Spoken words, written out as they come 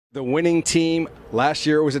The winning team, last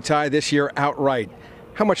year it was a tie, this year outright.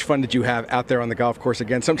 How much fun did you have out there on the golf course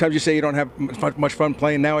again? Sometimes you say you don't have much fun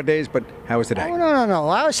playing nowadays, but how was today? Oh, no.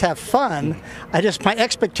 I always have fun. My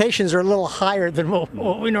expectations are a little higher than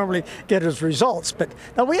what we normally get as results. But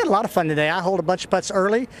no, we had a lot of fun today. I holed a bunch of putts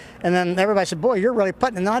early, and then everybody said, boy, you're really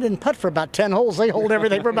putting. And I didn't putt for about 10 holes. They hold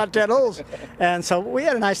everything for about 10 holes. And so we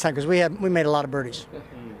had a nice time because we made a lot of birdies.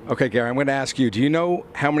 Okay, Gary, I'm going to ask you, do you know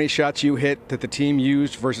how many shots you hit that the team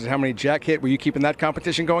used versus how many Jack hit? Were you keeping that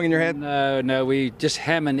competition going in your head? No, we just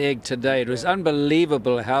ham and egg today. It was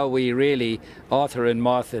unbelievable how we really Arthur and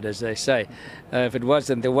Martha, as they say. If it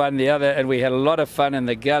wasn't the one, the other, and we had a lot of fun, and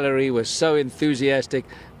the gallery was so enthusiastic.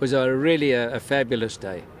 It was really a fabulous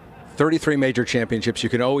day. 33 major championships. You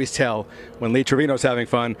can always tell when Lee Trevino's having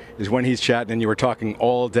fun is when he's chatting and you were talking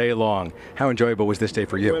all day long. How enjoyable was this day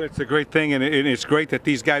for you? Well, it's a great thing, and it's great that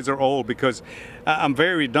these guys are old because I'm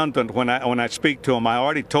very redundant when I speak to them. I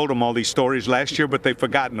already told them all these stories last year, but they've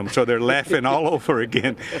forgotten them, so they're laughing all over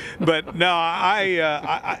again. But no,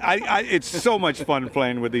 it's so much fun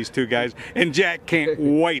playing with these two guys, and Jack can't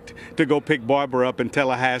wait to go pick Barbara up in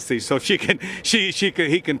Tallahassee so he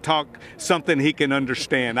can talk something he can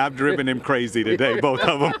understand. I've driven him crazy today, both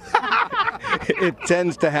of them. It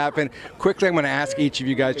tends to happen. Quickly, I'm going to ask each of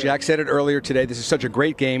you guys. Jack said it earlier today. This is such a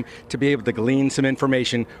great game to be able to glean some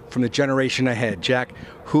information from the generation ahead. Jack,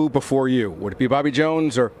 who before you? Would it be Bobby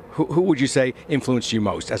Jones, or who would you say influenced you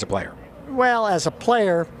most as a player? Well, as a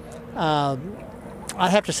player, I'd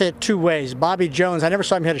have to say it two ways. Bobby Jones, I never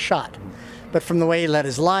saw him hit a shot. But from the way he led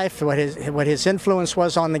his life, what his influence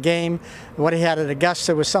was on the game, what he had at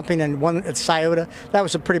Augusta was something, and one at Scioto, that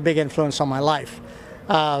was a pretty big influence on my life.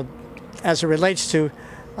 As it relates to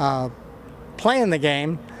playing the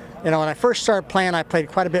game, when I first started playing, I played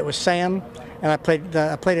quite a bit with Sam, and I played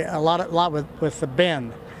a lot with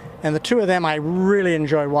Ben. And the two of them I really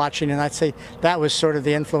enjoy watching, and I'd say that was sort of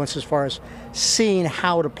the influence as far as seeing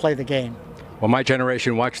how to play the game. Well, my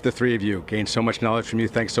generation watched the three of you gain so much knowledge from you.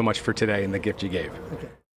 Thanks so much for today and the gift you gave. Okay.